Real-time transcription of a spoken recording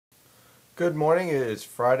Good morning. It is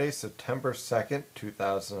Friday, September 2nd,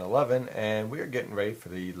 2011, and we are getting ready for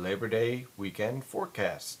the Labor Day weekend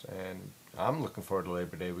forecast. And I'm looking forward to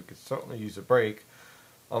Labor Day. We could certainly use a break.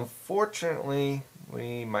 Unfortunately,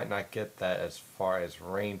 we might not get that as far as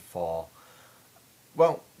rainfall.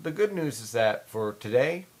 Well, the good news is that for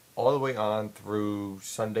today, all the way on through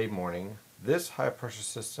Sunday morning, this high pressure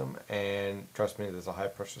system, and trust me, there's a high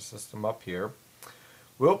pressure system up here,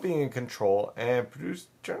 will be in control and produce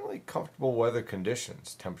generally comfortable weather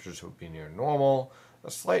conditions. Temperatures will be near normal,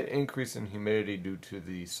 a slight increase in humidity due to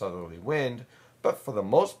the southerly wind, but for the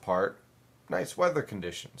most part, nice weather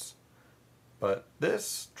conditions. But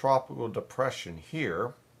this tropical depression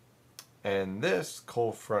here and this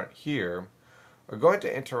cold front here are going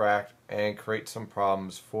to interact and create some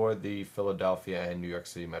problems for the Philadelphia and New York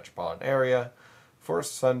City metropolitan area for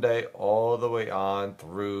Sunday all the way on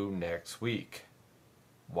through next week.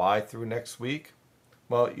 Why through next week?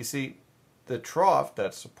 Well, you see, the trough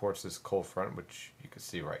that supports this cold front, which you can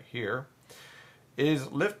see right here,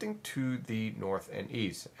 is lifting to the north and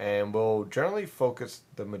east and will generally focus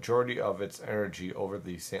the majority of its energy over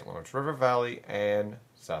the St. Lawrence River Valley and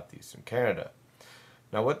southeastern Canada.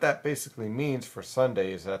 Now, what that basically means for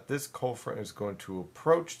Sunday is that this cold front is going to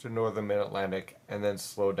approach the northern mid-Atlantic and then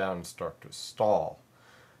slow down and start to stall.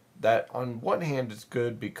 That on one hand is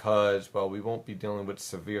good because, well, we won't be dealing with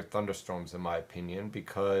severe thunderstorms in my opinion,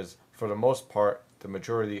 because for the most part the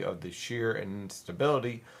majority of the shear and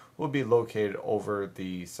instability will be located over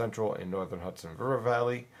the central and northern Hudson River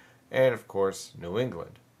Valley and of course New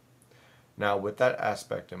England. Now with that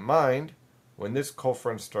aspect in mind, when this cold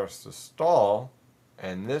front starts to stall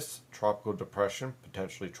and this tropical depression,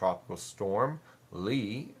 potentially tropical storm,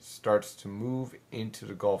 Lee, starts to move into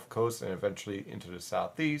the Gulf Coast and eventually into the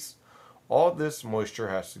southeast, all this moisture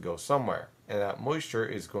has to go somewhere, and that moisture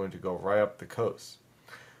is going to go right up the coast,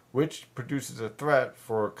 which produces a threat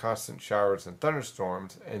for constant showers and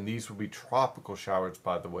thunderstorms, and these will be tropical showers,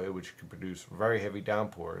 by the way, which can produce very heavy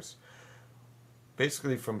downpours,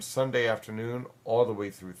 basically from Sunday afternoon all the way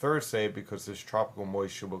through Thursday, because this tropical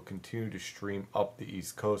moisture will continue to stream up the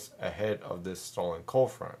east coast ahead of this stalling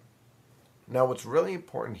cold front. Now, what's really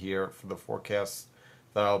important here for the forecast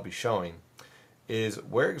that I'll be showing is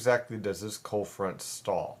where exactly does this cold front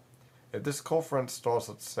stall? If this cold front stalls,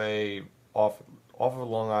 let's say, off of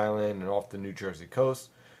Long Island and off the New Jersey coast,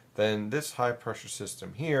 then this high pressure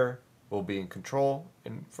system here will be in control,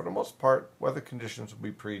 and for the most part, weather conditions will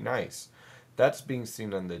be pretty nice. That's being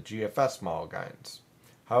seen on the GFS model guidance.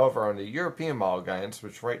 However, on the European model guidance,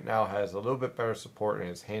 which right now has a little bit better support and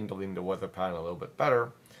is handling the weather pattern a little bit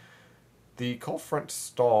better, the cold front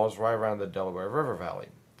stalls right around the Delaware River Valley.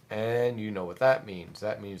 And you know what that means.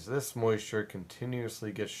 That means this moisture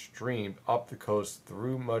continuously gets streamed up the coast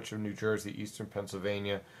through much of New Jersey, eastern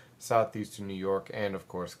Pennsylvania, southeastern New York, and of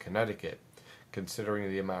course Connecticut. Considering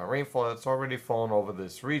the amount of rainfall that's already fallen over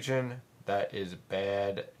this region, that is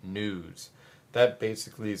bad news. That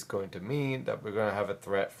basically is going to mean that we're going to have a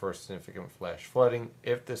threat for significant flash flooding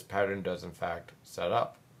if this pattern does in fact set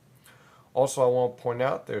up. Also, I want to point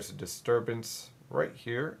out there's a disturbance right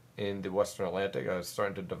here in the western Atlantic that is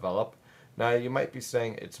starting to develop. Now, you might be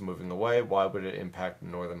saying it's moving away. Why would it impact the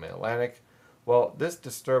northern mid-Atlantic? Well, this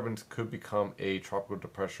disturbance could become a tropical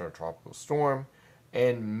depression or tropical storm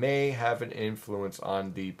and may have an influence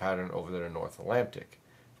on the pattern over the North Atlantic.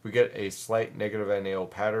 If we get a slight negative NAO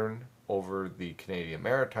pattern over the Canadian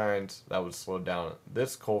Maritimes, that would slow down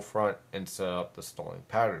this cold front and set up the stalling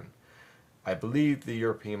pattern. I believe the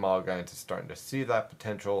European model guidance is starting to see that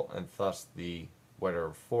potential and thus the weather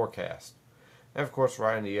forecast. And of course,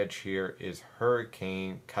 right on the edge here is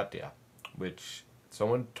Hurricane Katia, which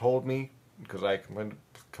someone told me, because I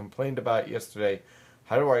complained about it yesterday,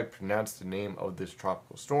 how do I pronounce the name of this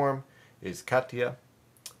tropical storm? Is Katia.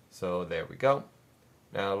 So there we go.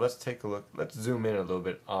 Now let's take a look, let's zoom in a little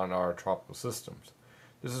bit on our tropical systems.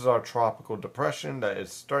 This is our tropical depression that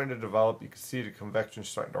is starting to develop. You can see the convection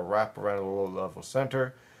starting to wrap around the low level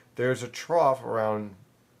center. There's a trough around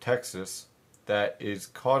Texas that is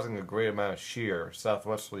causing a great amount of shear,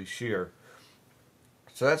 southwesterly shear.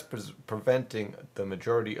 So that's preventing the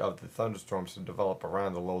majority of the thunderstorms to develop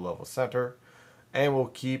around the low level center, and will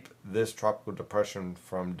keep this tropical depression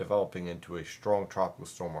from developing into a strong tropical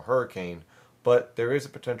storm or hurricane. But there is a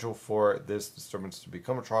potential for this disturbance to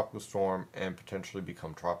become a tropical storm and potentially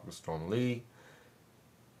become Tropical Storm Lee.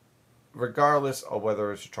 Regardless of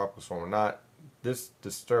whether it's a tropical storm or not, this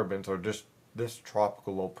disturbance, or just this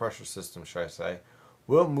tropical low pressure system, should I say,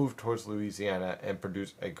 will move towards Louisiana and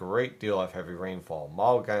produce a great deal of heavy rainfall.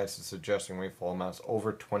 Model guidance is suggesting rainfall amounts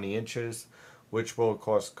over 20 inches, which will of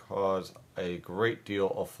course cause a great deal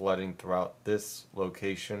of flooding throughout this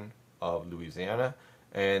location of Louisiana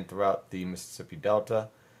and throughout the Mississippi Delta,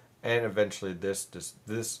 and eventually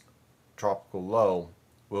this tropical low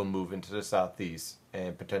will move into the southeast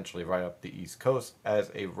and potentially right up the east coast as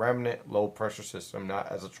a remnant low pressure system, not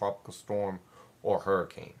as a tropical storm or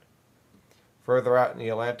hurricane. Further out in the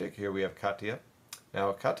Atlantic, here we have Katia.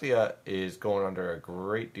 Now Katia is going under a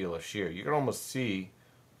great deal of shear. You can almost see,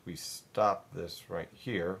 if we stop this right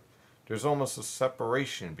here, there's almost a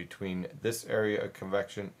separation between this area of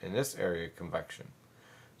convection and this area of convection.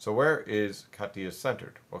 So where is Katia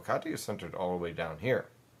centered? Well, Katia is centered all the way down here.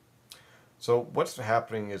 So what's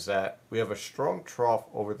happening is that we have a strong trough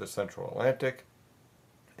over the central Atlantic,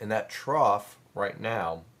 and that trough right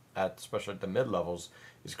now, especially at the mid-levels,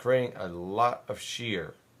 is creating a lot of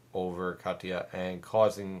shear over Katia and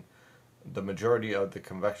causing the majority of the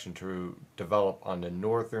convection to develop on the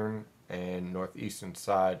northern and northeastern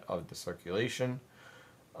side of the circulation.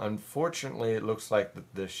 Unfortunately, it looks like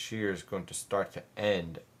that the shear is going to start to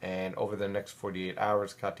end, and over the next 48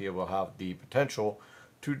 hours, Katia will have the potential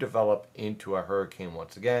to develop into a hurricane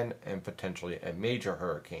once again, and potentially a major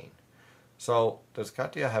hurricane. So, does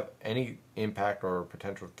Katia have any impact or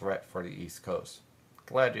potential threat for the East Coast?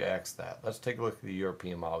 Glad you asked that. Let's take a look at the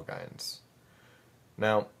European model guidance.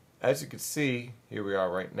 Now, as you can see, here we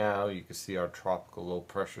are right now. You can see our tropical low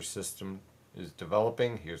pressure system is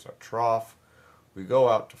developing. Here's our trough. We go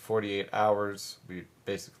out to 48 hours,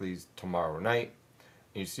 basically tomorrow night.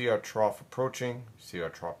 And you see our trough approaching. You see our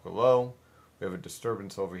tropical low. We have a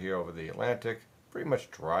disturbance over here over the Atlantic. Pretty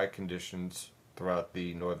much dry conditions throughout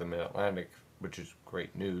the northern mid-Atlantic, which is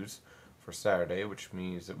great news for Saturday, which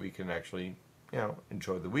means that we can actually,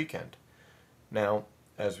 enjoy the weekend. Now,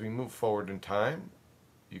 as we move forward in time,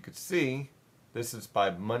 you could see this is by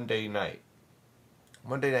Monday night.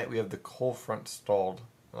 Monday night we have the cold front stalled.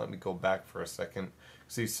 Let me go back for a second.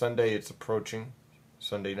 See, Sunday it's approaching.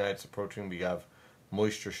 Sunday night it's approaching. We have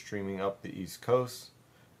moisture streaming up the east coast,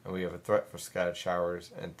 and we have a threat for scattered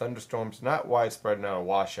showers and thunderstorms, not widespread, not a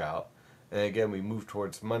washout. And again, we move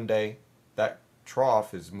towards Monday. That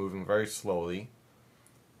trough is moving very slowly.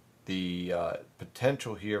 The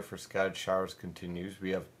potential here for scattered showers continues.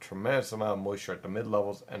 We have a tremendous amount of moisture at the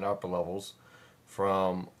mid-levels and upper levels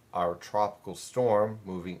from our tropical storm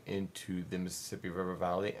moving into the Mississippi River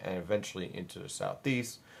Valley and eventually into the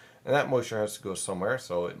southeast. And that moisture has to go somewhere,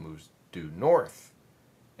 so it moves due north.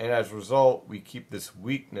 And as a result, we keep this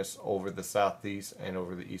weakness over the southeast and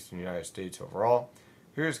over the eastern United States overall.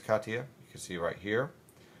 Here's Katia, you can see right here.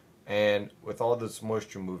 And with all this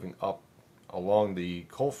moisture moving up along the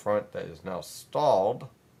cold front that is now stalled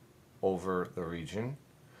over the region,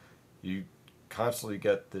 you constantly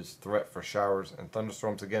get this threat for showers and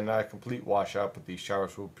thunderstorms. Again, not a complete washout, but these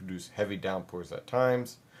showers will produce heavy downpours at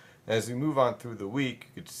times. As we move on through the week,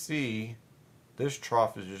 you could see this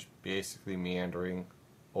trough is just basically meandering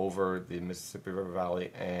over the Mississippi River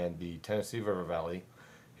Valley and the Tennessee River Valley.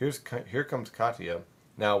 Here comes Katia.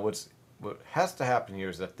 Now, what has to happen here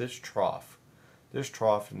is that this trough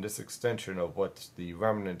and this extension of what's the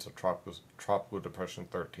remnants of Tropical Depression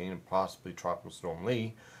 13 and possibly Tropical Storm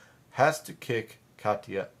Lee has to kick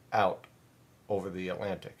Katia out over the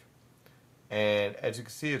Atlantic. And as you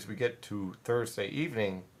can see, as we get to Thursday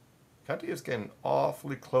evening, Katia is getting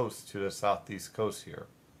awfully close to the southeast coast here.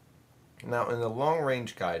 Now, in the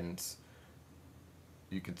long-range guidance,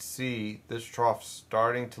 you can see this trough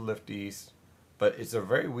starting to lift east, but it's a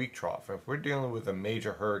very weak trough. If we're dealing with a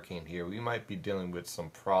major hurricane here, we might be dealing with some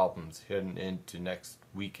problems heading into next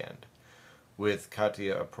weekend with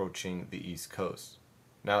Katia approaching the east coast.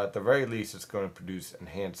 Now, at the very least, it's going to produce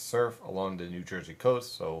enhanced surf along the New Jersey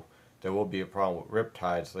coast, so there will be a problem with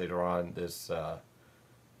riptides later on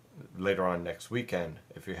next weekend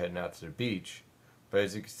if you're heading out to the beach. But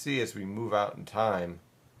as you can see, as we move out in time,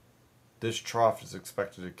 this trough is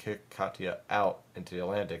expected to kick Katia out into the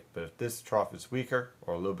Atlantic. But if this trough is weaker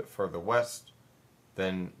or a little bit further west,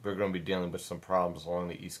 then we're going to be dealing with some problems along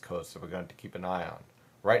the east coast that we're going to keep an eye on.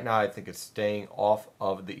 Right now, I think it's staying off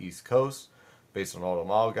of the east coast based on all the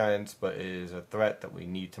model guidance, but it is a threat that we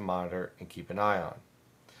need to monitor and keep an eye on.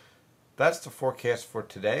 That's the forecast for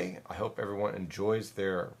today. I hope everyone enjoys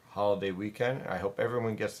their holiday weekend. I hope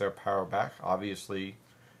everyone gets their power back. Obviously,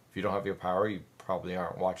 if you don't have your power, you probably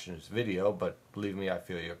aren't watching this video, but believe me, I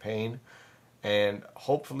feel your pain. And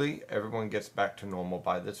hopefully everyone gets back to normal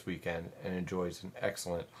by this weekend and enjoys an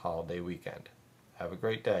excellent holiday weekend. Have a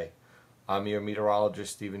great day. I'm your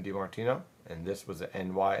meteorologist, Stephen DiMartino, and this was the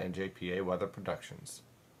NYNJPA Weather Productions.